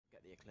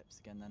Eclipse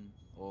again then,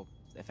 or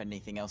if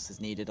anything else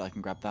is needed, I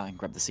can grab that and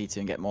grab the C2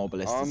 and get more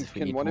ballistas if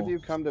we need Can one more. of you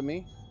come to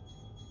me?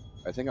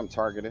 I think I'm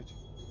targeted.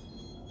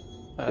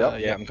 Yep.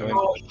 Yeah, I'm coming.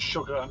 Oh,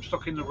 sugar, I'm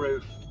stuck in the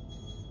roof.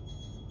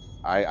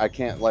 I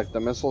can't let the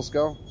missiles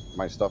go.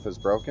 My stuff is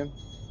broken.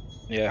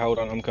 Yeah, hold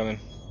on, I'm coming.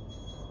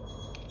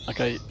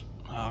 Okay,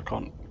 I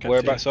can't get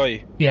Whereabouts are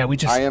you? Yeah, we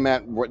just... I am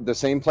at the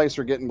same place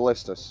we're getting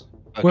ballistas.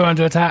 Okay. We're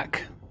under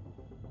attack.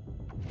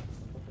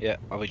 Yeah,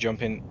 I'll be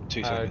jumping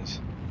 2 seconds.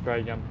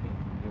 Try jumping.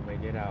 You may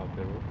get out of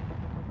the roof.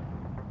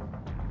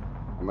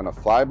 I'm gonna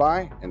fly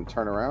by and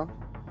turn around.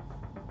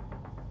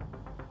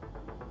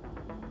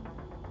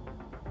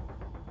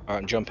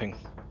 Alright, I'm jumping.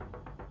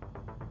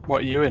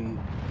 What are you in?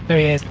 There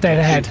he is, dead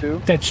ahead,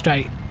 C2? dead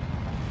straight.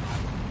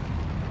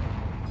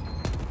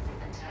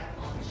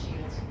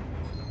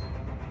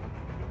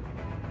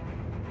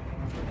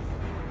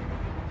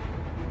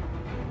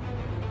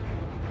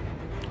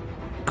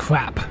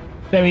 Crap.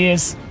 There he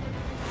is.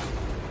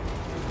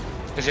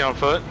 Is he on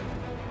foot?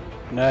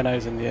 No,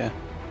 he's in the air.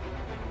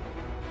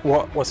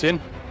 What's in?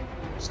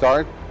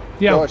 Starr?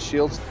 Yo. Throw a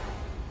shields.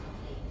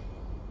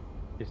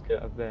 He's still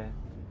up there.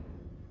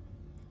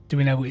 Do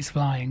we know what he's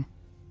flying?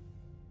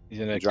 He's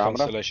in a Andromeda?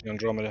 constellation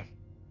Andromeda.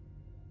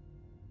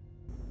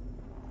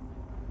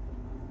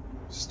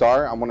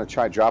 Starr, I'm gonna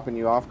try dropping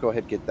you off. Go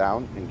ahead, get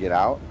down and get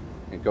out,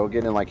 and go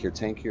get in like your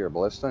tanky or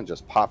ballista and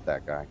just pop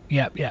that guy.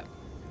 Yep, yep.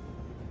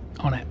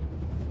 On it.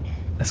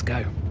 Let's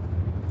go.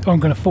 Oh, I'm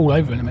going to fall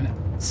over in a minute.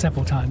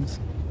 Several times.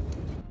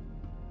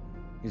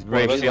 He's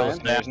Brave brave Seals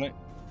shields there, now. isn't it?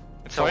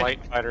 It's a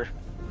light fighter.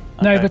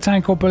 Nova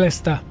tank or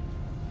ballista?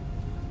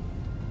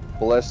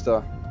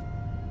 Ballista.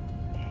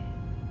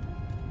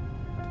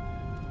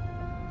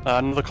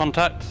 Another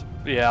contact?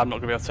 Yeah, I'm not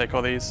going to be able to take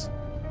all these.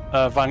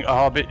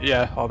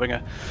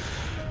 Harbinger.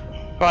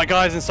 Right,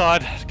 guys,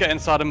 inside. Get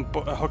inside and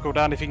huckle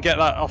down. If you can get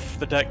that off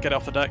the deck, get it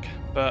off the deck.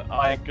 But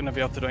I ain't going to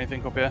be able to do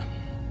anything up here.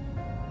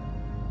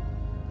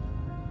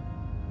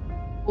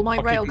 Will my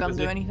I'll keep railgun you do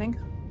busy. anything?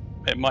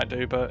 It might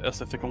do, but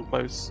that's if they come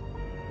close.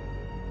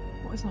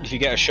 What is that? If you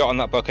get a shot on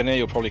that Buccaneer,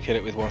 you'll probably kill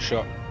it with 1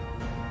 shot.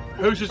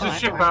 Whose is the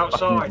Alright, ship alright.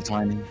 outside?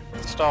 Timing.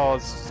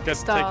 Stars. Take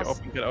Stars. it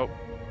up and get it up.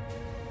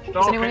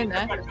 Starr, anyone can in you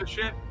there? get back to the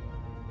ship?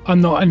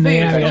 I'm not in the Vu,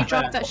 can area. you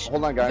drive that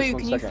Hold on, guys. Vu,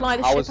 1 can you second. fly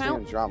the How ship is the out?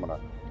 Andromeda?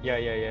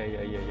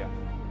 Yeah.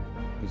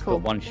 He's Cool.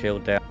 got 1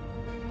 shield down.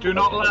 Do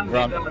not land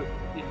Run. it though.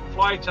 You can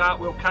fly it out,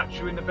 we'll catch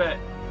you in a bit.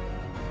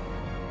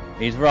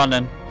 He's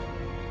running.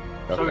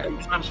 So we Okay.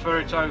 can transfer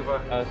it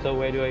over. So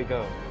where do I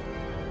go?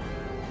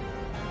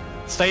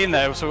 Stay in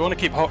there, so we want to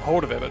keep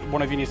hold of it, but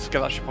one of you needs to get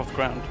that ship off the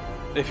ground.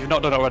 If you've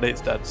not done it already, it's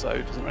dead, so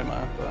it doesn't really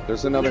matter. But...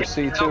 There's another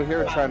C2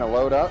 here trying to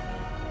load up.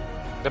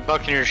 The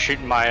Buccaneer's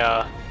shooting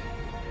my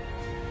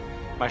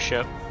my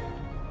ship.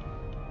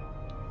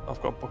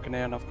 I've got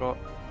Buccaneer and I've got...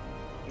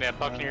 Yeah,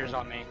 Buccaneer's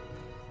on me.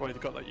 Well,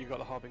 you've got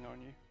the Harbinger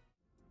on you.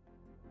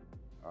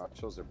 It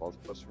shows they're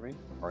both close for me.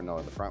 Or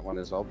no, the front one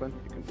is open.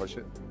 You can push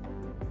it.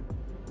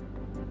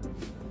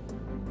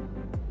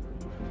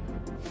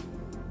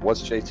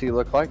 What's JT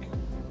look like?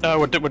 No,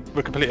 we're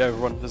completely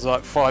overrun. There's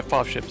like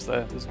five ships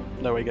there. There's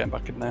no way getting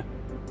back in there.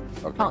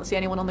 Okay. Can't see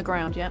anyone on the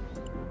ground yet.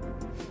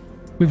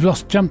 We've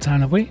lost Jump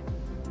Town, have we?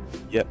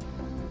 Yep.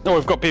 No,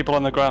 we've got people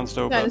on the ground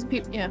still, No, but there's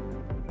people. Yeah.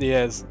 the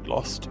air's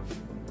lost.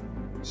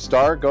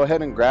 Starr, go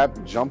ahead and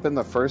jump in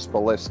the first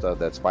ballista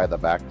that's by the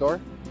back door.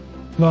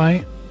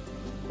 Right.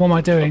 What am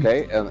I doing?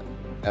 Okay,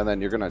 and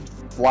then you're gonna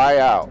fly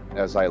out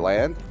as I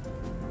land,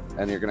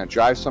 and you're gonna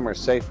drive somewhere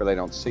safe where they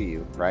don't see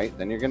you, right?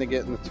 Then you're gonna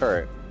get in the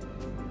turret.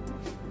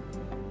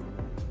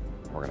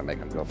 We're gonna make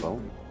them go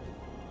boom.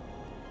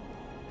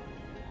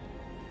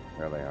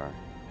 There they are.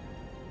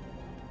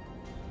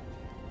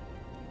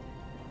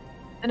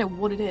 I don't know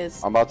what it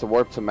is. I'm about to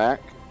warp to Mac.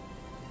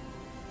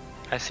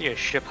 I see a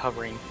ship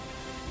hovering.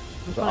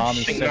 The I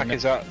army's think sitting Mac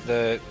is at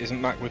the... Isn't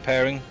Mac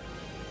repairing?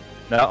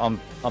 No,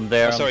 I'm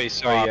there. Oh, sorry,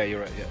 yeah,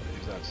 you're right, yeah.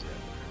 That's,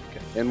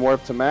 yeah. Okay. In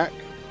warp to Mac.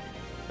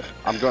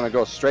 I'm gonna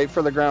go straight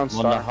for the ground, I'm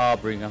on the Starr.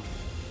 Harbinger.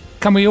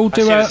 Can we all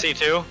do I a... see the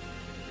C2.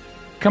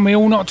 Can we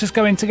all not just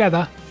go in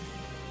together?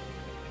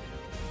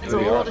 There's a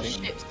lot of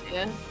ships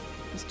here.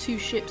 There's 2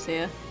 ships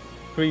here.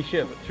 3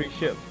 ship.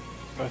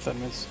 Both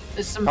enemies.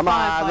 There's some Come on,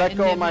 firefighting let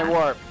go near of my Mac.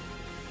 warp.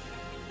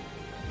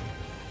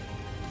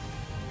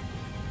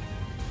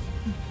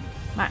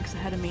 Mac's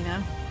ahead of me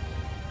now.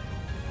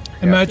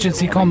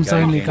 Emergency Yeah. comms Go.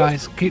 only,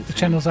 guys. Keep the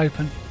channels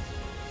open.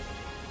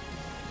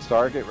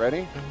 Starr, get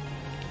ready.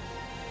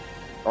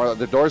 Oh,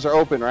 the doors are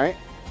open, right?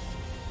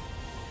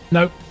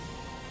 Nope.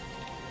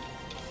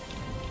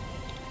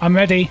 I'm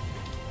ready.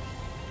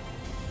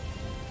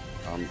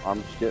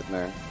 I'm getting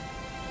there.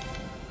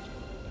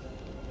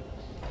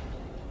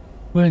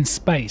 We're in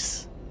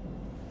space.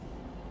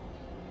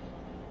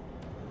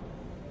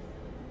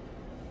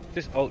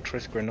 This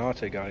Ultras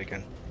Granata guy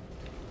again.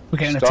 We're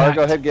getting Starr, attacked.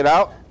 go ahead, get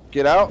out.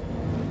 Get out.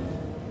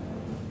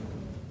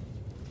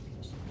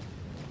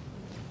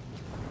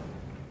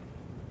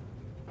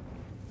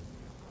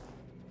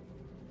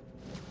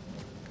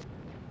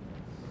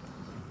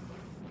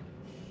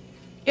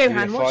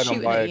 Johan, You're what's fired on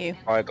shooting at you?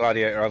 by a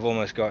gladiator, I've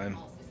almost got him.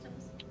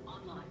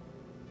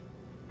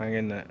 Hang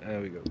in there.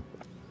 There we go.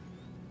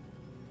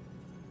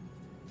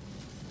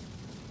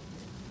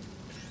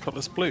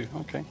 Cutlass blue.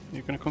 Okay,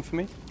 you're gonna come for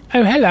me?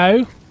 Oh,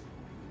 hello.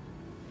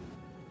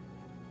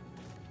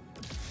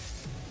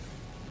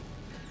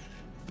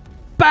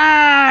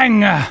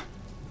 Bang!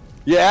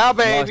 Yeah,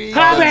 baby.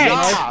 Have Good it!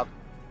 job.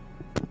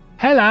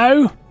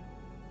 Hello.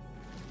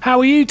 How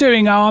are you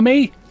doing,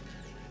 Army?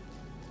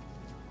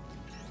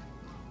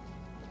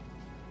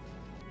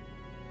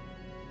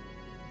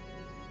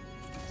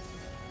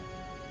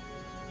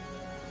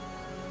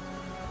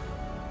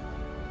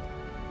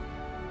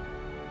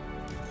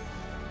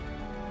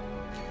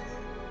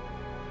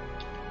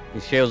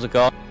 His shields are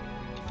gone.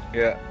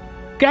 Yeah.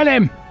 Get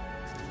him!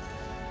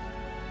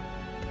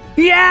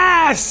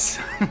 Yes!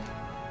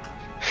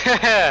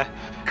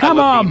 Come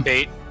on!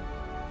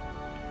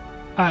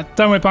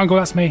 Don't worry, Bungle,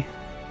 that's me.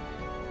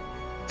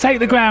 Take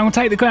the ground,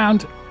 take the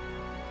ground.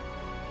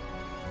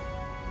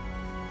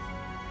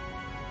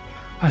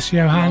 That's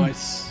Johan.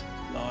 Nice,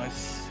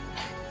 nice.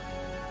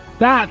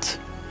 That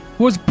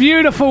was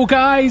beautiful,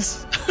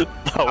 guys.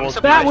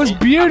 that was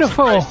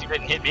beautiful. You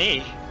didn't hit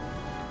me.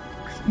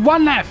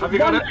 One left. Have you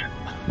got it?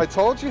 I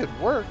told you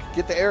it'd work.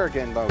 Get the air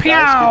again, though. Pew!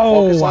 Guys,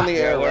 focus on the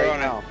air We're right on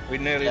now. it. We're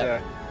nearly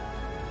there.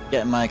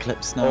 Getting my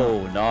eclipse now.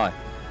 Oh, nice.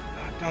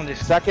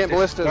 Second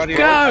ballista is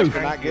Go!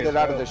 cannot get it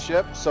out of the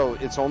ship, so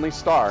it's only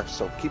Star.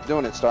 So keep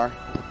doing it, Star.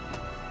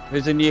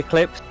 Who's in the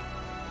eclipse?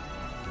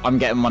 I'm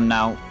getting one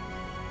now.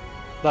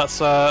 That's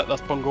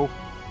Bungle.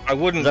 I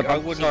wouldn't.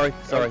 Sorry.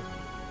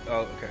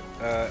 Oh, okay.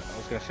 I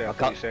was going to say, I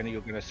thought you were saying you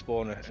were going to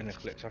spawn an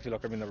eclipse. I feel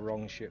like I'm in the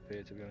wrong ship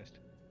here, to be honest.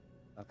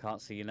 I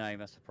can't see your name,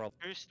 that's the problem.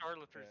 Who's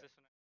Starlifters?